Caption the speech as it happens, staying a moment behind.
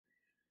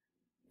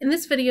In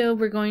this video,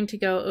 we're going to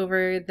go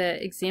over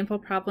the example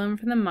problem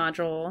from the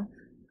module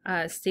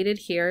stated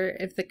here.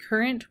 If the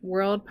current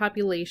world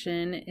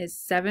population is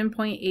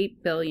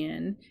 7.8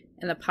 billion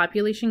and the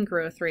population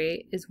growth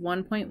rate is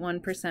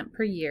 1.1%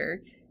 per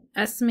year,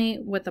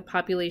 estimate what the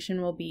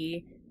population will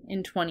be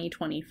in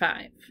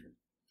 2025.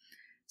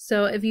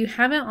 So if you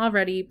haven't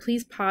already,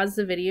 please pause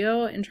the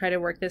video and try to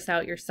work this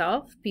out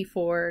yourself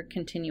before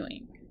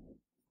continuing.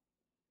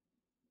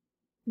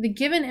 The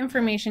given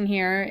information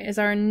here is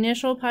our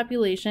initial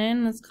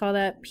population. Let's call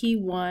that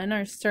P1.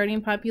 Our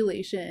starting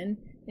population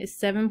is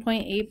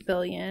 7.8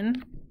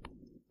 billion.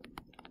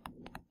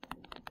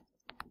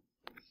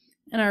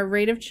 And our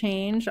rate of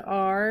change,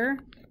 R,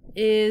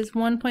 is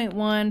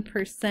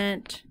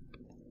 1.1%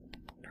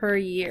 per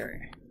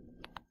year.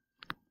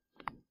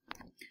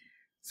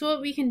 So what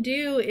we can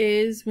do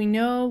is we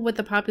know what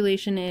the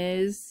population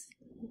is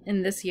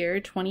in this year,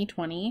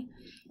 2020.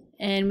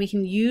 And we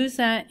can use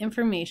that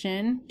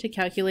information to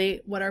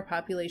calculate what our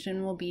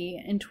population will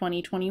be in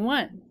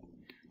 2021.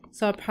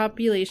 So our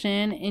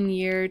population in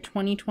year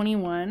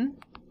 2021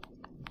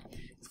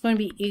 is going to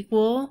be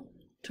equal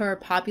to our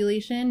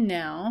population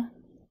now,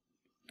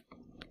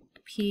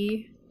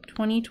 P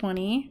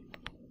 2020,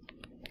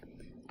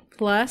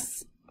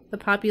 plus the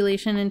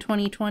population in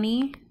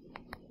 2020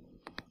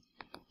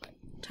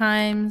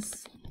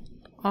 times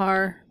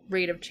our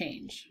rate of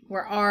change,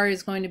 where R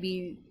is going to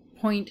be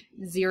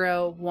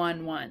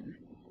 0.011.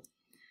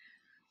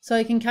 So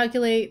I can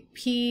calculate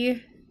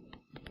P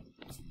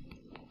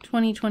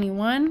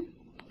 2021.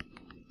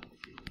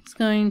 It's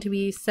going to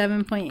be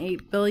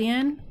 7.8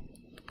 billion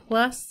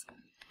plus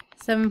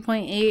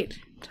 7.8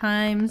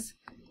 times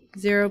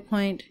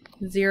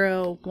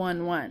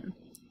 0.011,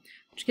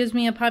 which gives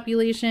me a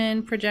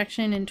population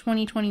projection in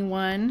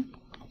 2021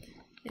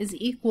 is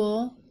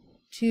equal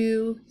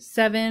to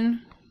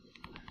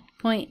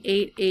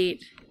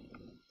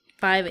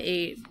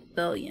 7.8858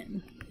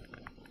 billion.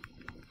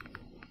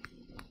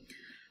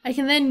 I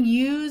can then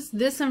use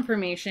this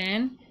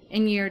information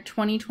in year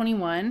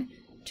 2021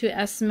 to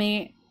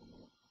estimate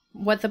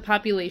what the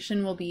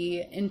population will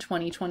be in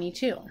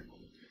 2022.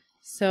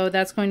 So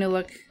that's going to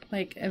look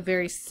like a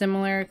very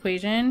similar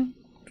equation.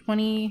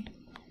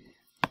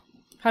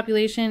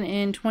 Population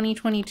in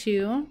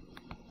 2022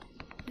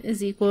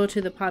 is equal to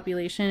the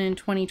population in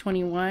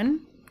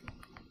 2021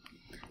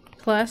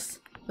 plus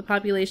the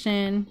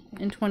population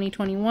in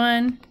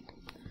 2021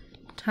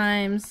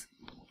 times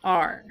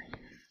R.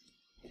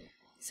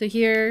 So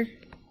here,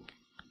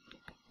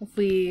 if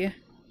we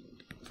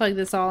plug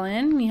this all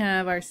in, we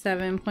have our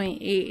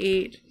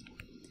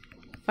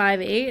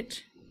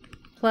 7.8858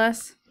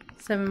 plus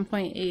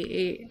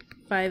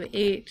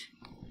 7.8858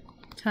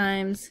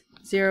 times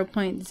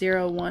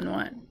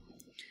 0.011.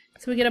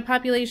 So we get a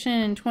population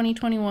in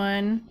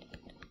 2021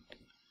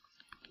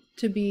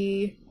 to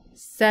be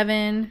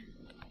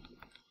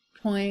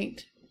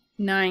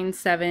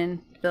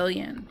 7.97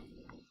 billion.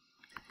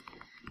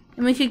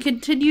 And we could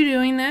continue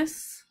doing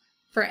this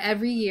for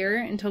every year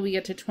until we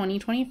get to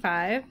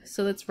 2025.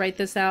 So let's write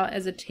this out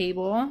as a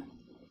table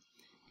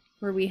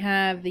where we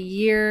have the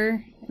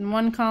year in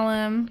one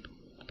column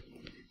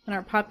and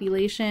our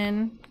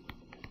population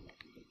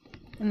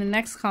in the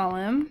next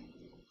column.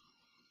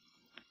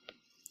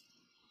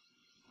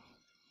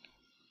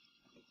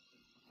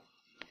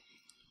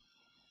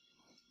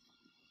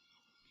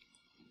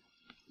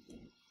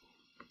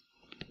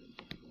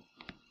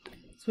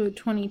 So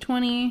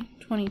 2020,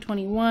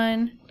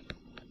 2021,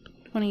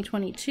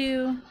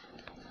 2022,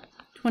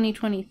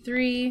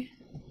 2023,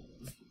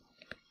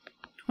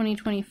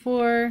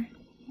 2024,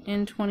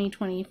 and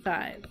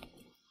 2025.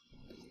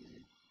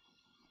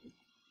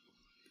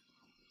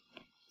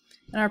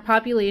 And our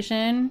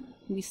population,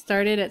 we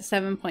started at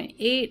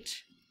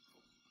 7.8.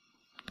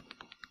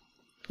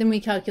 Then we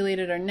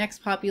calculated our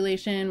next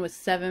population was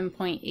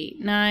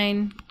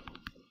 7.89.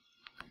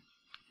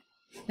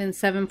 Then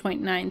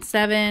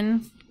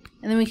 7.97.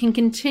 And then we can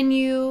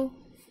continue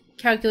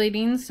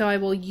calculating, so I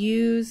will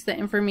use the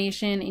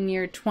information in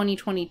year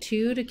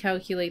 2022 to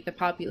calculate the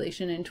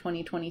population in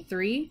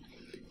 2023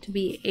 to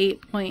be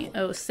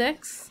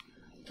 8.06.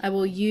 I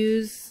will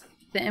use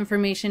the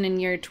information in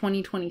year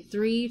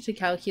 2023 to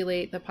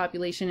calculate the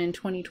population in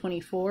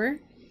 2024.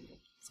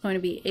 It's going to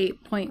be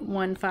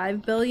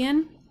 8.15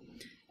 billion.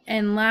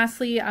 And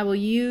lastly, I will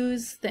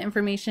use the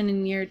information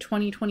in year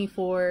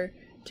 2024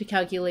 to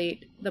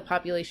calculate the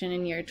population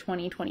in year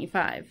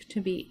 2025 to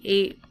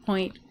be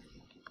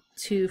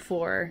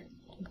 8.24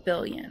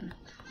 billion.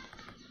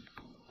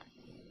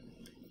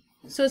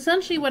 So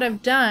essentially what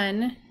I've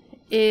done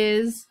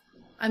is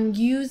I'm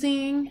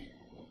using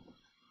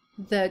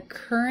the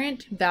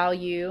current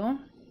value,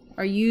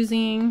 or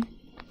using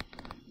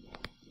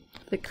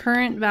the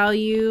current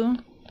value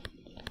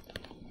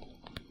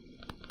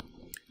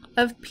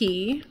of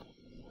P,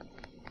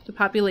 the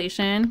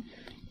population,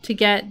 to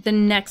get the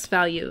next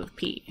value of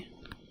P.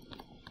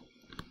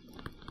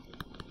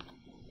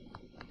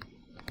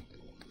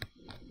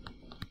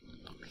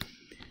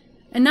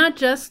 And not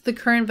just the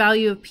current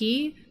value of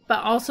P, but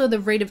also the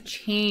rate of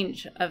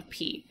change of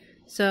P.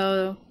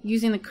 So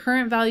using the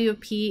current value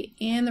of P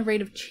and the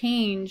rate of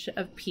change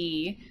of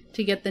P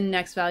to get the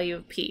next value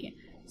of P.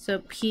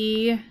 So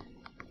P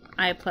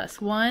I plus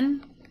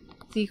 1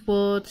 is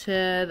equal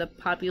to the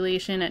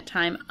population at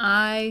time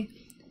I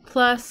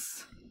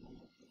plus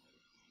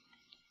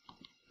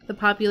the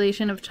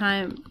population of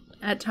time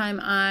at time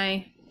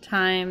I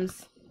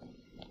times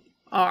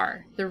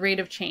R, the rate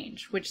of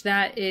change, which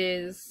that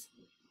is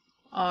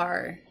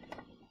our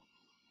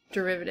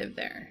derivative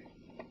there.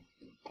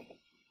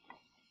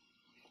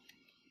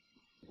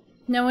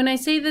 Now when I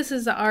say this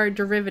is our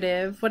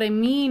derivative, what I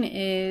mean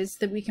is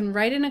that we can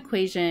write an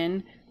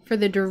equation for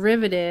the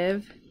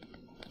derivative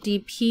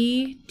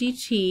dp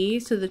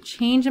dt, so the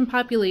change in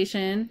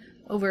population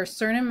over a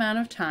certain amount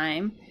of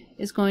time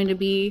is going to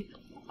be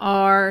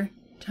R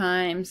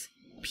times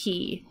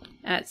P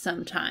at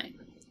some time.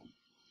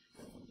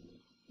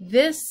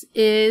 This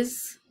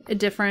is a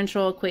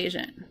differential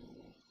equation.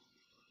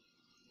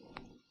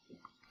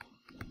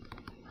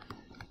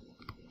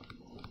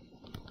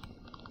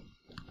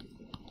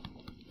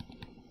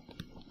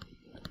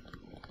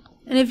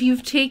 And if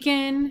you've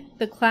taken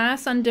the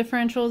class on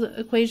differential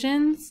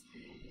equations,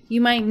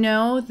 you might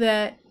know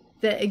that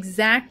the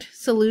exact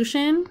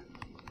solution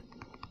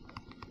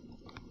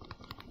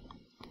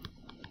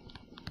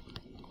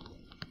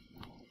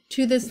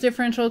to this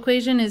differential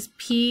equation is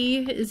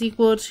P is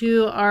equal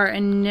to our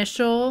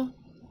initial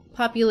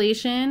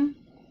population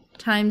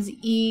times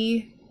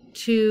e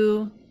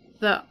to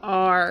the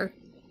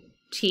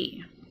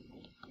RT.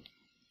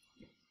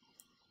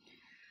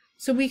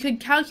 So we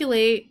could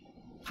calculate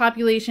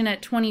population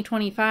at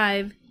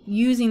 2025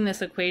 using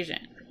this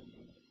equation.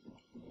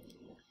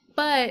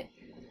 But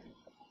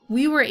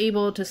we were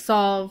able to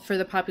solve for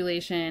the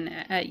population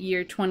at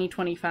year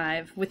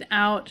 2025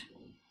 without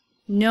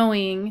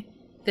knowing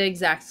the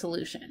exact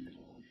solution.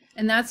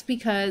 And that's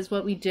because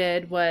what we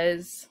did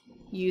was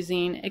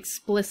using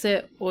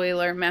explicit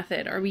Euler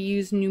method, or we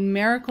used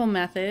numerical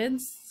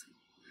methods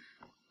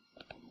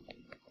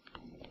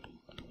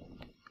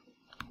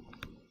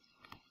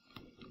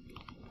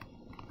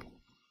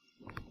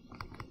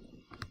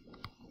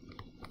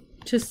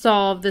to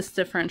solve this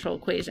differential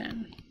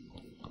equation.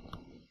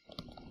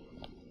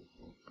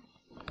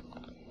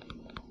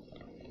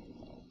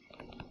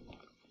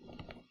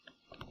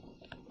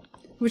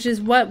 Which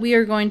is what we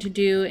are going to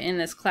do in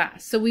this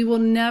class. So we will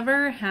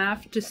never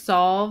have to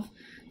solve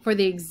for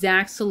the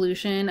exact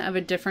solution of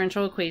a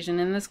differential equation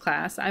in this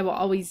class. I will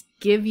always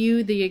give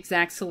you the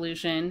exact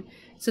solution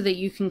so that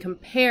you can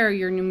compare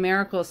your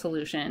numerical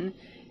solution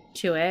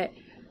to it.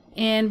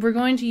 And we're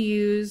going to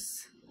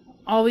use,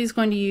 always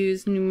going to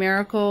use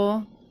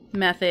numerical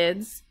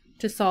methods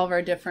to solve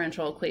our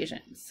differential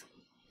equations.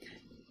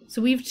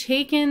 So we've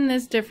taken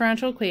this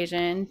differential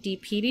equation,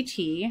 dp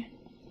dt,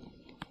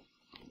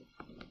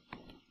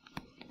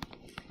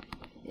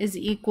 is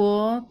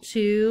equal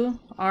to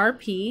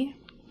RP.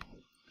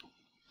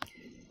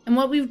 And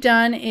what we've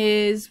done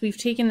is we've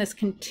taken this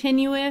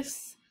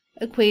continuous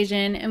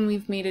equation and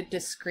we've made it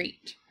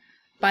discrete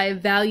by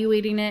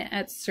evaluating it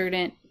at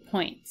certain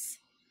points.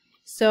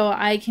 So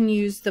I can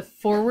use the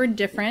forward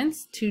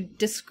difference to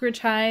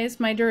discretize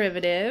my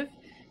derivative.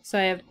 So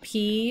I have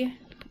P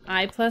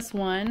I plus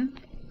 1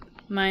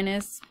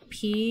 minus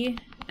P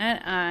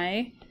at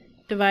I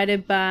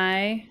divided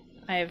by,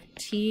 I have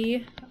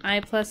T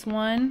I plus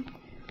 1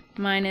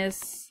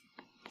 minus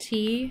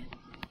T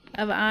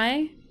of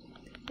I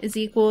is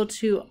equal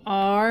to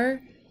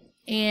R,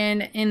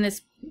 and in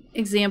this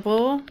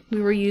example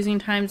we were using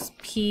times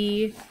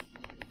P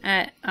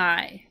at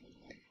I.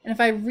 And if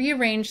I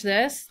rearrange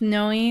this,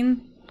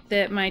 knowing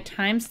that my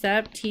time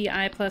step Ti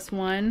plus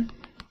 1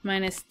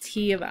 minus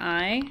T of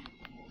I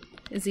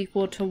is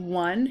equal to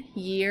 1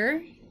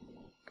 year,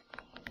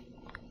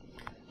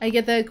 I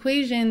get the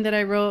equation that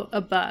I wrote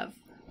above,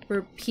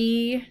 where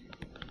P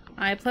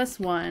I plus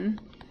 1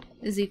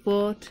 is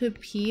equal to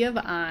P of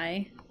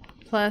I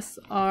plus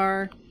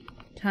R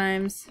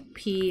times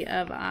P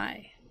of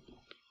I.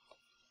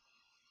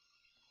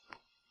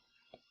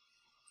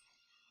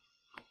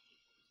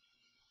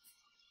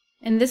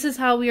 And this is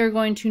how we are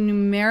going to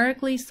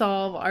numerically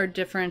solve our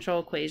differential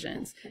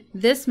equations.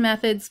 This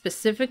method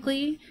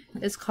specifically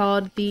is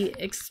called the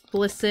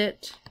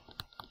explicit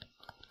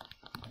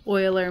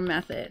Euler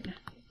method.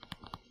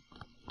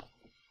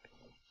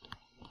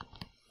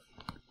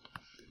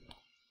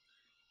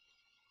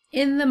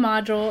 In the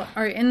module,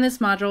 or in this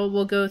module,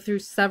 we'll go through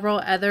several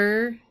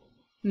other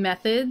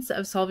methods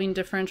of solving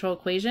differential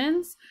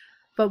equations,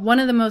 but one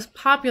of the most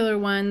popular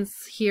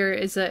ones here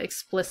is the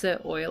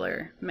explicit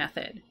Euler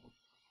method.